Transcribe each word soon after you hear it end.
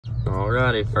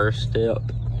Alrighty, first step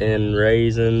in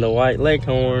raising the white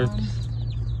leghorns.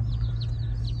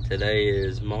 Today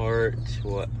is March,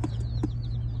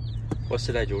 what's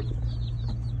today, Jordan?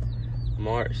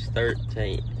 March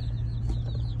 13th.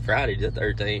 Friday the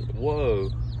 13th. Whoa.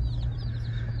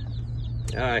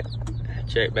 Alright,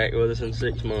 check back with us in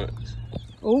 6 months.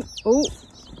 Oh.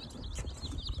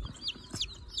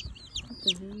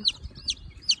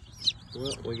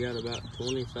 Well, we got about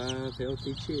 25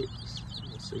 healthy chicks.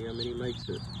 Let's see how many makes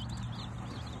it.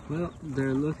 Well,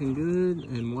 they're looking good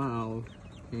and wild,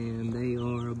 and they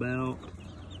are about,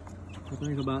 I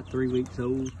think about 3 weeks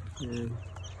old, and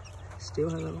still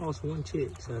haven't lost one chick,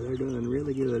 so they're doing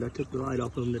really good. I took the light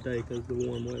off of them today because of the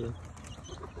warm weather.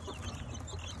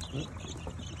 But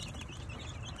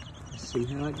let's see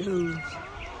how it goes.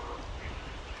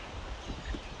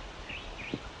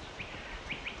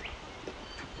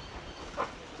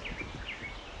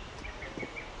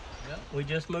 We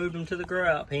just moved them to the grow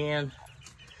out pen.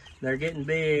 They're getting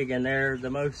big, and they're the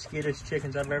most skittish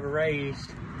chickens I've ever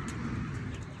raised.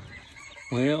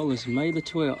 Well, it's May the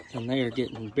 12th, and they are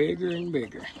getting bigger and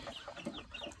bigger.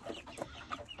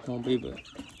 Gonna be but,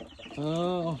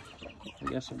 I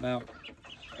guess about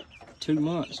 2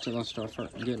 months till I start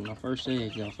getting my first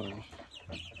eggs off of them.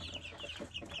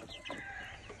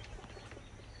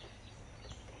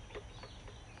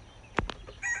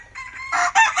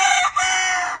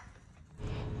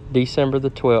 December the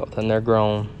 12th, and they're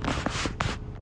grown.